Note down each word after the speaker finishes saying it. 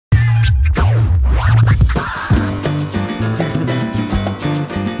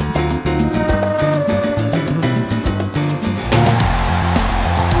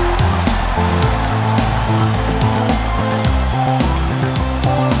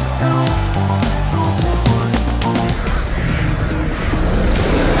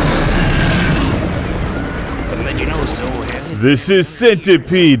This is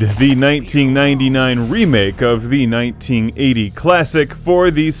Centipede, the 1999 remake of the 1980 classic for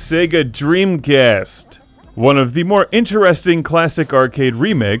the Sega Dreamcast. One of the more interesting classic arcade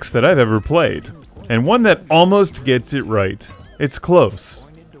remakes that I've ever played, and one that almost gets it right. It's close.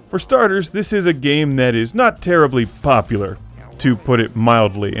 For starters, this is a game that is not terribly popular, to put it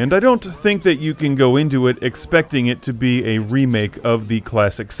mildly, and I don't think that you can go into it expecting it to be a remake of the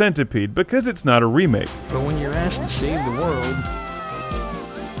classic Centipede, because it's not a remake. But when you're asked to save the world,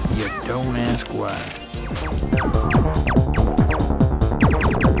 you don't ask why.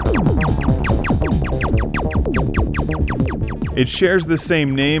 It shares the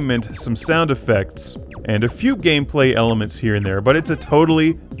same name and some sound effects, and a few gameplay elements here and there, but it's a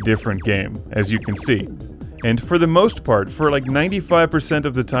totally different game, as you can see. And for the most part, for like 95%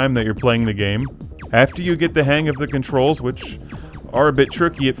 of the time that you're playing the game, after you get the hang of the controls, which are a bit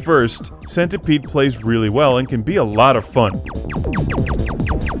tricky at first, Centipede plays really well and can be a lot of fun.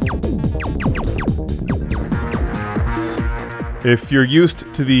 If you're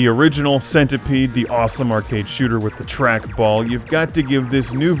used to the original Centipede, the awesome arcade shooter with the trackball, you've got to give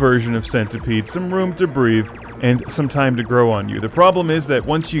this new version of Centipede some room to breathe and some time to grow on you. The problem is that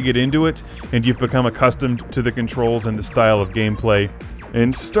once you get into it, and you've become accustomed to the controls and the style of gameplay,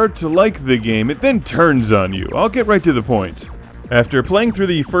 and start to like the game, it then turns on you. I'll get right to the point. After playing through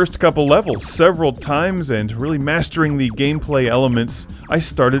the first couple levels several times and really mastering the gameplay elements, I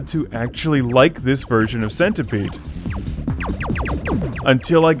started to actually like this version of Centipede.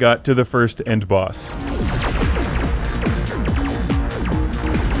 Until I got to the first end boss.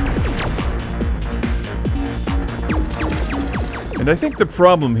 And I think the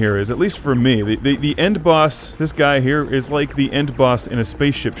problem here is, at least for me, the end boss, this guy here, is like the end boss in a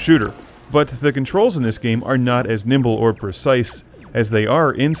spaceship shooter. But the controls in this game are not as nimble or precise as they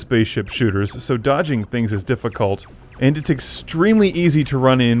are in spaceship shooters, so dodging things is difficult, and it's extremely easy to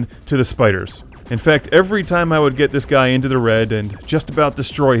run into the spiders. In fact, every time I would get this guy into the red and just about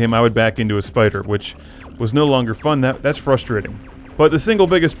destroy him, I would back into a spider, which was no longer fun. That's frustrating. But the single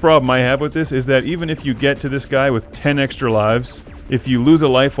biggest problem I have with this is that even if you get to this guy with 10 extra lives, if you lose a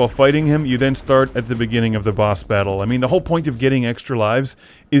life while fighting him, you then start at the beginning of the boss battle. I mean, the whole point of getting extra lives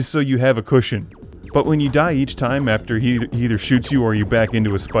is so you have a cushion. But when you die each time after he either shoots you or you back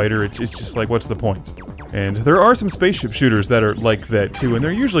into a spider, it's just like, what's the point? And there are some spaceship shooters that are like that too, and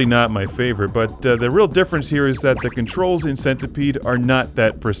they're usually not my favorite, but the real difference here is that the controls in Centipede are not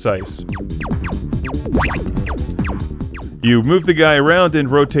that precise. You move the guy around and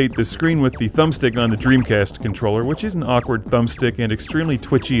rotate the screen with the thumbstick on the Dreamcast controller, which is an awkward thumbstick and extremely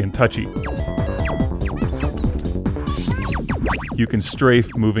twitchy and touchy. You can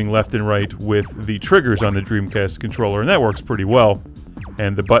strafe moving left and right with the triggers on the Dreamcast controller, and that works pretty well.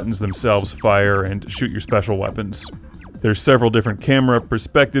 And the buttons themselves fire and shoot your special weapons. There's several different camera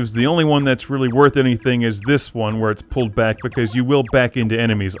perspectives. The only one that's really worth anything is this one, where it's pulled back, because you will back into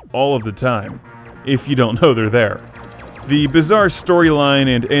enemies all of the time, if you don't know they're there. The bizarre storyline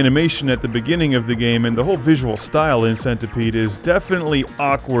and animation at the beginning of the game and the whole visual style in Centipede is definitely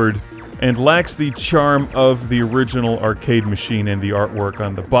awkward and lacks the charm of the original arcade machine and the artwork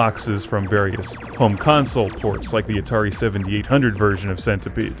on the boxes from various home console ports, like the Atari 7800 version of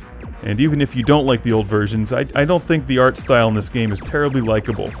Centipede. And even if you don't like the old versions, I don't think the art style in this game is terribly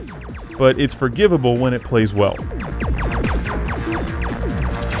likable, but it's forgivable when it plays well.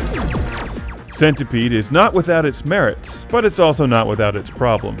 Centipede is not without its merits, but it's also not without its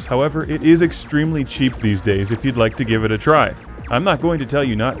problems. However, it is extremely cheap these days if you'd like to give it a try. I'm not going to tell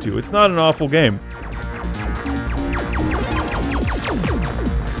you not to. It's not an awful game.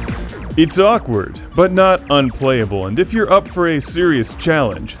 It's awkward, but not unplayable, and if you're up for a serious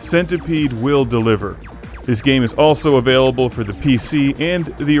challenge, Centipede will deliver. This game is also available for the PC and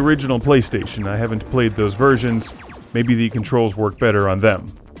the original PlayStation. I haven't played those versions. Maybe the controls work better on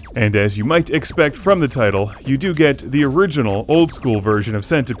them. And as you might expect from the title, you do get the original old-school version of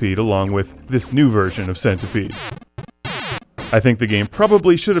Centipede along with this new version of Centipede. I think the game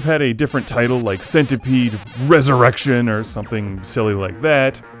probably should have had a different title, like Centipede Resurrection or something silly like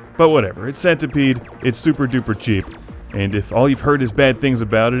that, but whatever. It's Centipede, it's super duper cheap, and if all you've heard is bad things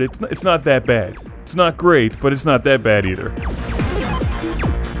about it, it's not that bad. It's not great, but it's not that bad either.